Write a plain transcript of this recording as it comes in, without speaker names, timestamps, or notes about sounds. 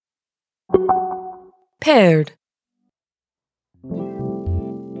Paired.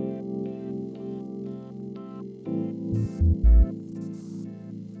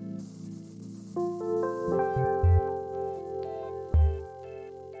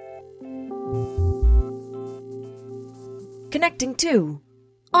 Connecting to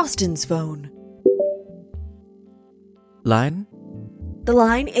Austin's phone. Line? The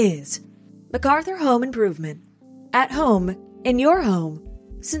line is MacArthur Home Improvement. At home, in your home,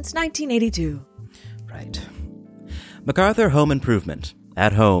 since 1982. Right. MacArthur Home Improvement.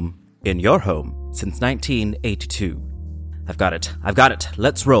 At home, in your home, since 1982. I've got it.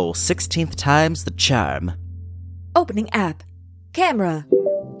 Let's roll. 16th time's the charm. Opening app. Camera.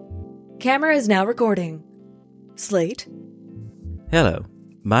 Camera is now recording. Slate. Hello.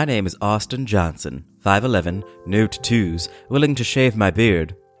 My name is Austin Johnson, 5'11", new tattoos, willing to shave my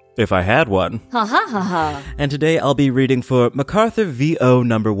beard. If I had one. Ha ha ha ha. And today I'll be reading for MacArthur VO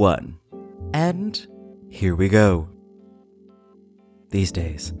number 1. And here we go. These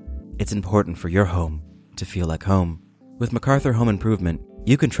days, it's important for your home to feel like home. With MacArthur Home Improvement,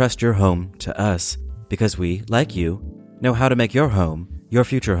 you can trust your home to us because we, like you, know how to make your home, your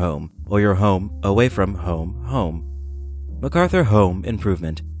future home, or your home away from home, home. MacArthur Home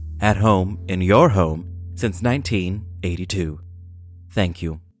Improvement. At home, in your home, since 1982. Thank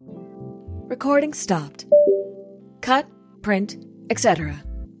you. Recording stopped. Cut, print, etc.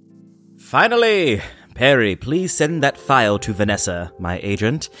 Finally! Perry, please send that file to Vanessa, my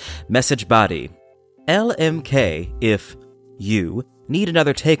agent. Message body. LMK if you need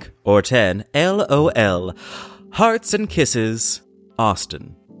another take or 10. LOL. Hearts and kisses.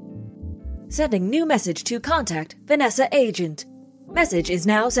 Austin. Sending new message to contact Vanessa agent. Message is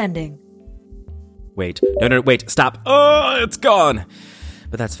now sending. Wait. No, wait. Stop. Oh, it's gone.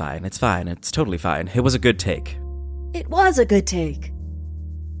 But that's fine. It's fine. It's totally fine. It was a good take. It was a good take.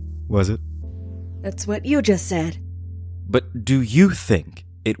 Was it? That's what you just said. But do you think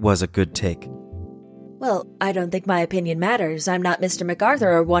it was a good take? Well, I don't think my opinion matters. I'm not Mr. MacArthur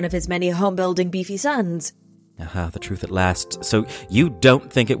or one of his many home-building beefy sons. Aha, the truth at last. So you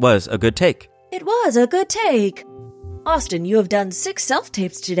don't think it was a good take? It was a good take. Austin, you have done 6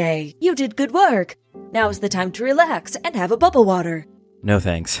 self-tapes today. You did good work. Now is the time to relax and have a bubble water. No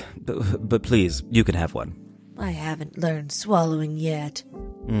thanks. But please, you can have one. I haven't learned swallowing yet.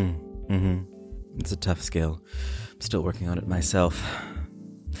 It's a tough skill. I'm still working on it myself.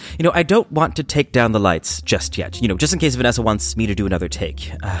 I don't want to take down the lights just yet. Just in case Vanessa wants me to do another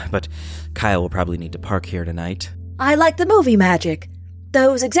take. But Kyle will probably need to park here tonight. I like the movie magic.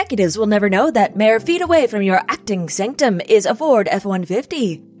 Those executives will never know that mere feet away from your acting sanctum is a Ford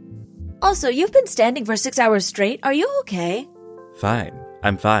F-150. Also, you've been standing for 6 hours straight. Are you okay? Fine.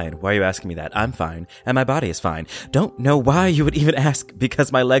 I'm fine. Why are you asking me that? I'm fine. And my body is fine. Don't know why you would even ask,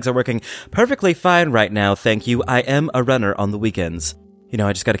 because my legs are working perfectly fine right now, thank you. I am a runner on the weekends.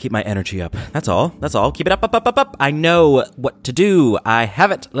 I just gotta keep my energy up. That's all. Keep it up. I know what to do. I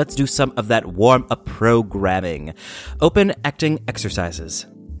have it. Let's do some of that warm-up programming. Open acting exercises.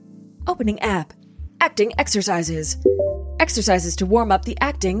 Opening app. Acting exercises. Exercises to warm up the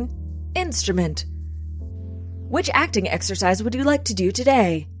acting instrument. Which acting exercise would you like to do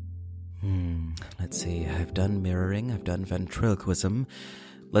today? Let's see. I've done mirroring. I've done ventriloquism.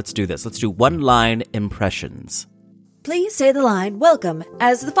 Let's do this. Let's do one-line impressions. Please say the line welcome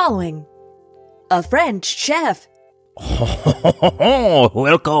as the following. A French chef.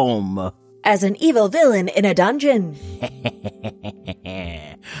 Welcome. As an evil villain in a dungeon.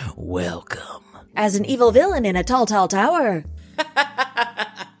 Welcome. As an evil villain in a tall tower.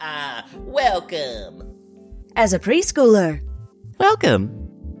 Welcome. As a preschooler.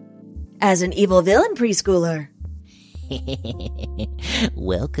 Welcome. As an evil villain preschooler.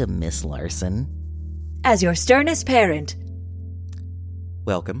 Welcome, Miss Larson. As your sternest parent.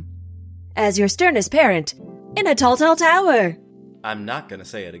 Welcome. As your sternest parent in a tall tower. I'm not gonna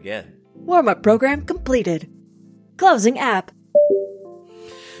say it again. Warm-up program completed. Closing app.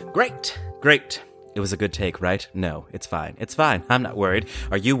 Great. It was a good take, right? No, it's fine. I'm not worried.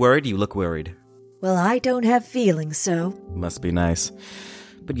 Are you worried? You look worried. Well, I don't have feelings, so... Must be nice.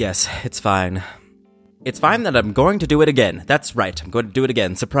 But yes, it's fine. It's fine that I'm going to do it again. That's right, I'm going to do it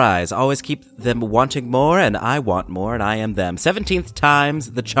again. Surprise. Always keep them wanting more, and I want more, and I am them. 17th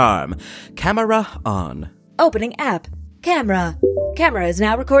time's the charm. Camera on. Opening app. Camera. Camera is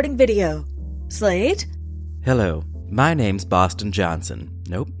now recording video. Slate? Hello, my name's Boston Johnson.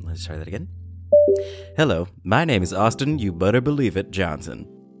 Nope, let's try that again. Hello, my name is Austin, you better believe it, Johnson.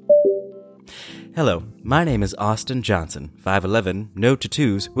 Hello, my name is Austin Johnson, 5'11", no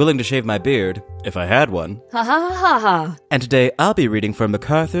tattoos, willing to shave my beard, if I had one. Ha ha ha ha ha. And today I'll be reading from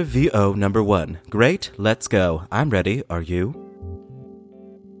MacArthur V.O. number 1. Great, let's go. I'm ready, are you?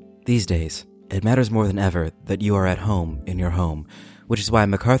 These days, it matters more than ever that you are at home in your home, which is why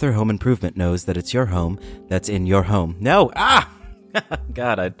MacArthur Home Improvement knows that it's your home that's in your home. No! Ah!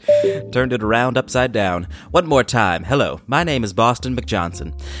 God, I turned it around upside down. One more time. Hello, my name is Boston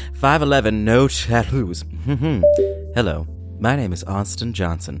McJohnson. 5'11", no tattoos. Hello, my name is Austin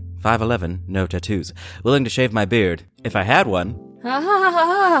Johnson. 5'11", no tattoos. Willing to shave my beard, if I had one. Ha ha ha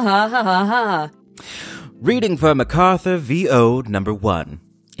ha ha ha ha ha. Reading for MacArthur V.O. number 1.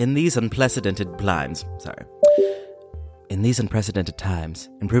 In these unprecedented times,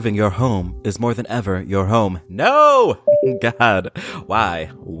 improving your home is more than ever your home. No! God,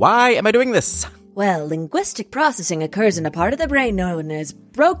 why? Why am I doing this? Well, linguistic processing occurs in a part of the brain known as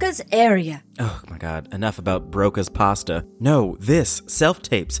Broca's area. Oh my God, enough about Broca's pasta. No, this,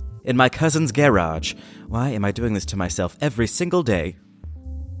 self-tapes, in my cousin's garage. Why am I doing this to myself every single day?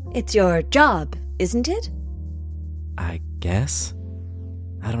 It's your job, isn't it? I guess?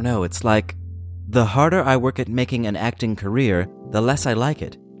 I don't know, it's like, the harder I work at making an acting career, the less I like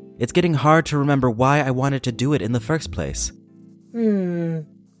it. It's getting hard to remember why I wanted to do it in the first place. I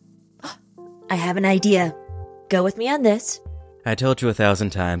have an idea. Go with me on this. I told you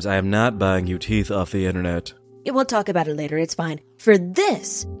 1,000 times, I am not buying you teeth off the internet. We'll talk about it later, it's fine. For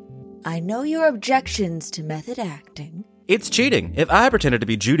this, I know your objections to method acting. It's cheating. If I pretended to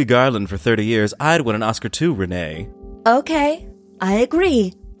be Judy Garland for 30 years, I'd win an Oscar too, Renee. Okay, I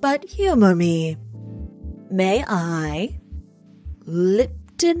agree, but humor me. May I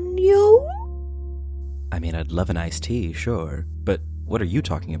Lipton you? I mean, I'd love an iced tea, sure, but what are you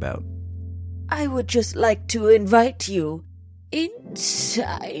talking about? I would just like to invite you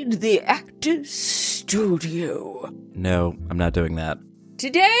inside the actor's studio. No, I'm not doing that.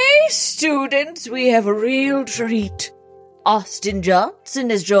 Today, students, we have a real treat. Austin Johnson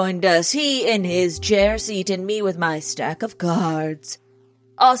has joined us, he in his chair seat and me with my stack of cards.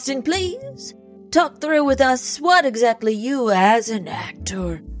 Austin, please, talk through with us what exactly you as an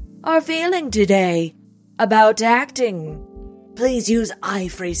actor are feeling today about acting. Please use I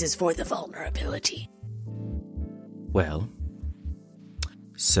phrases for the vulnerability. Well,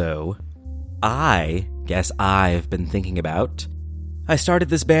 so, I guess I've been thinking about... I started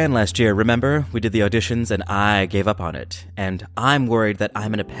this band last year, remember? We did the auditions and I gave up on it. And I'm worried that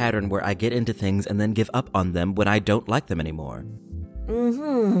I'm in a pattern where I get into things and then give up on them when I don't like them anymore.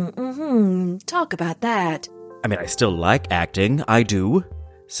 Talk about that. I mean, I still like acting, I do.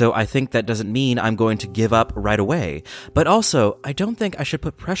 So I think that doesn't mean I'm going to give up right away. But also, I don't think I should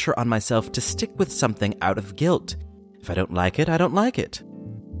put pressure on myself to stick with something out of guilt. If I don't like it, I don't like it.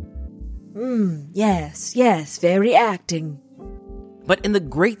 Yes, very acting. But in the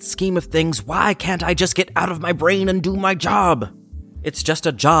great scheme of things, why can't I just get out of my brain and do my job? It's just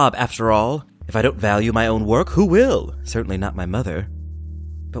a job, after all. If I don't value my own work, who will? Certainly not my mother.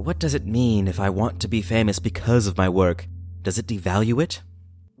 But what does it mean if I want to be famous because of my work? Does it devalue it?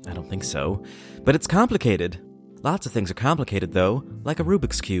 I don't think so. But it's complicated. Lots of things are complicated, though, like a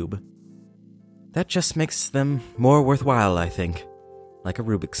Rubik's Cube. That just makes them more worthwhile, I think. Like a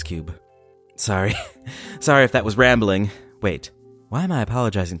Rubik's Cube. Sorry. Sorry if that was rambling. Wait. Why am I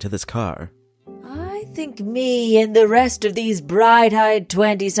apologizing to this car? I think me and the rest of these bright-eyed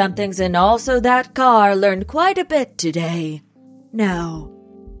 20-somethings and also that car learned quite a bit today. Now,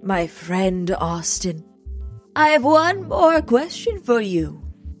 my friend Austin, I have one more question for you.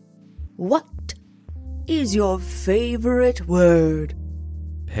 What is your favorite word?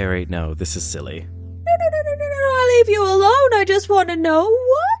 Perry, no, this is silly. No, I'll leave you alone. I just want to know,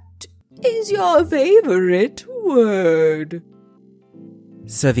 what is your favorite word?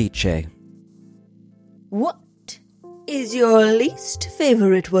 Ceviche. What is your least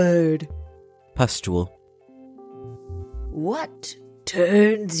favorite word? Pustule. What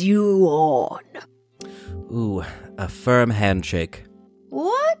turns you on? Ooh, a firm handshake.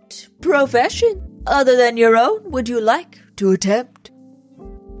 What profession, other than your own, would you like to attempt?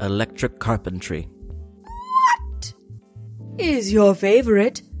 Electric carpentry. What is your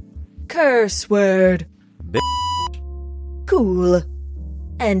favorite curse word? Cool.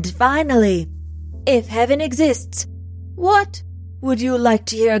 And finally, if heaven exists, what would you like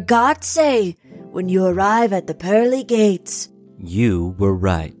to hear God say when you arrive at the pearly gates? You were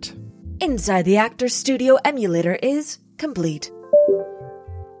right. Inside the Actor's Studio emulator is complete.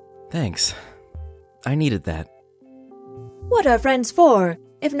 Thanks. I needed that. What are friends for,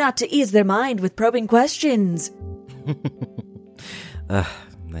 if not to ease their mind with probing questions?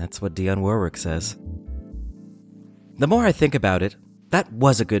 That's what Dionne Warwick says. The more I think about it, that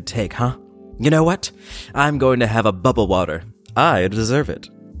was a good take, huh? You know what? I'm going to have a bubble water. I deserve it.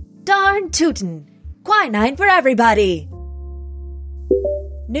 Darn tootin'! Quinine for everybody!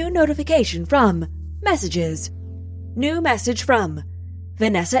 New notification from Messages. New message from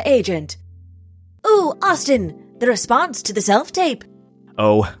Vanessa Agent. Ooh, Austin! The response to the self-tape.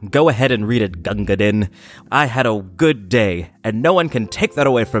 Oh, go ahead and read it, Gungadin. I had a good day, and no one can take that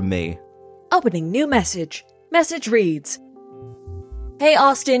away from me. Opening new message. Message reads, Hey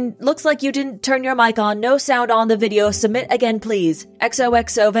Austin, looks like you didn't turn your mic on. No sound on the video. Submit again, please.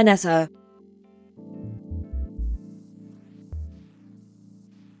 XOXO Vanessa.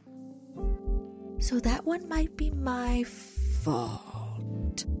 So that one might be my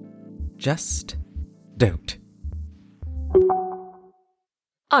fault. Just don't.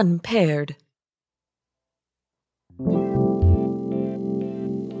 Unpaired.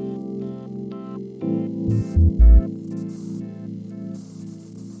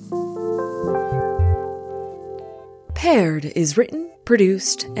 Paired is written,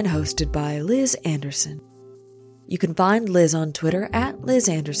 produced, and hosted by Liz Anderson. You can find Liz on Twitter at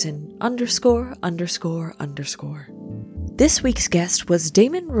LizAnderson ____. This week's guest was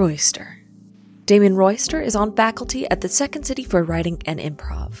Damon Royster. Damon Royster is on faculty at the Second City for Writing and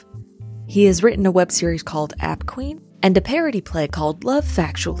Improv. He has written a web series called App Queen and a parody play called Love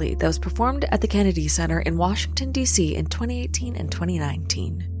Factually that was performed at the Kennedy Center in Washington, D.C. in 2018 and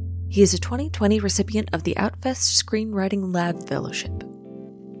 2019. He is a 2020 recipient of the Outfest Screenwriting Lab Fellowship.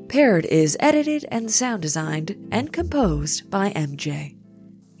 Paired is edited and sound designed and composed by MJ.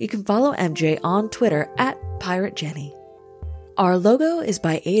 You can follow MJ on Twitter at PirateJenny. Our logo is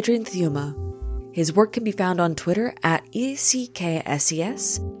by Adrian Thuma. His work can be found on Twitter at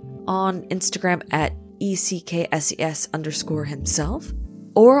ECKSES, on Instagram at ECKSES_himself,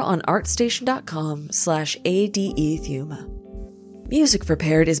 or on artstation.com/ADEThuma. Music for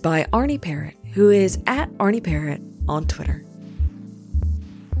Paired is by Arnie Parrott, who is at Arnie Parrott on Twitter.